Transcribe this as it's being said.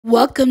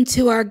Welcome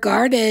to our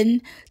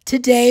garden.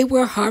 Today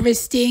we're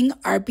harvesting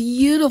our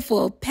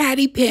beautiful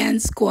patty pan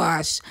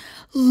squash.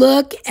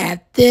 Look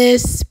at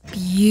this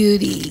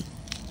beauty.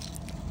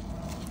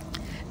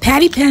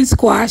 Patty pan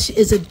squash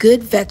is a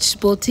good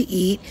vegetable to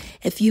eat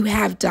if you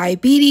have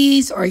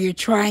diabetes or you're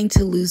trying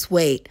to lose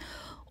weight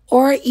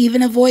or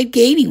even avoid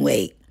gaining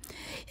weight.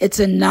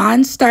 It's a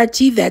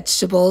non-starchy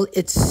vegetable.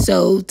 It's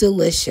so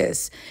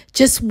delicious.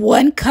 Just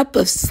 1 cup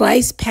of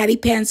sliced patty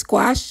pan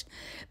squash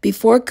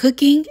before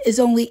cooking is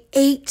only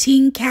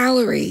 18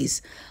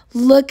 calories.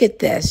 Look at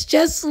this.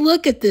 Just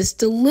look at this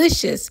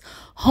delicious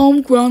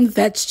homegrown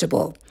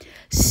vegetable.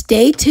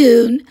 Stay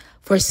tuned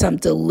for some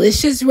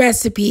delicious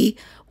recipe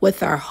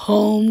with our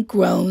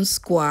homegrown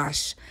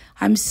squash.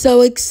 I'm so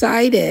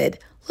excited.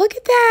 Look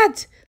at that.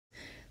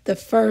 The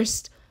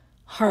first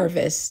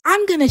harvest.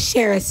 I'm going to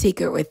share a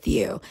secret with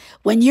you.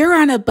 When you're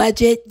on a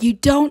budget, you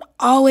don't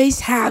always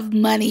have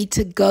money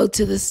to go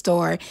to the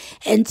store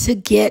and to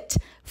get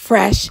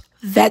fresh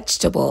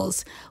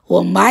vegetables.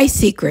 Well, my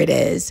secret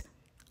is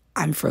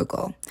I'm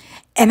frugal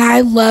and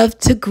I love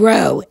to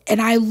grow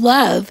and I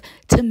love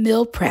to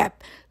meal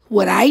prep.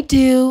 What I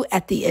do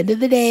at the end of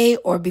the day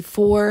or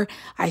before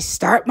I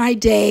start my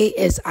day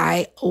is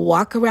I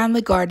walk around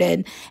the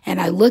garden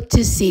and I look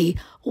to see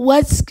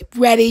what's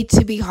ready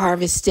to be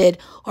harvested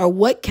or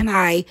what can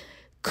I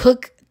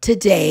cook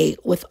today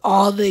with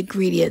all the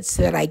ingredients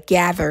that I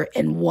gather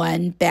in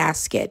one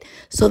basket.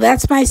 So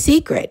that's my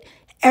secret.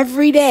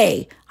 Every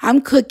day, I'm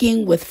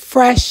cooking with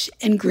fresh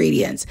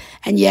ingredients.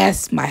 And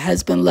yes, my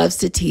husband loves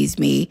to tease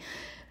me.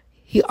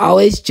 He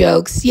always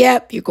jokes,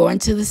 yep, you're going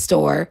to the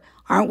store.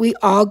 Aren't we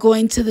all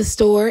going to the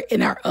store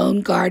in our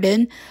own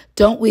garden?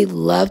 Don't we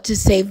love to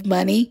save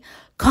money?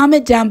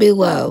 Comment down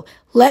below.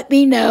 Let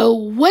me know,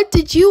 what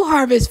did you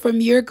harvest from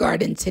your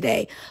garden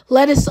today?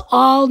 Let us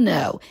all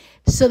know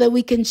so that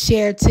we can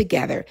share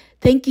together.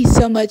 Thank you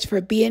so much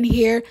for being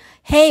here.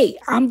 Hey,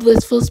 I'm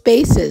Blissful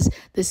Spaces.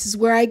 This is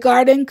where I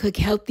garden, cook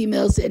healthy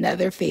meals, and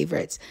other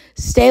favorites.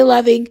 Stay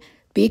loving,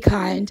 be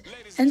kind,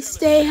 and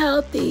stay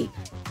healthy.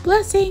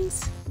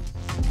 Blessings.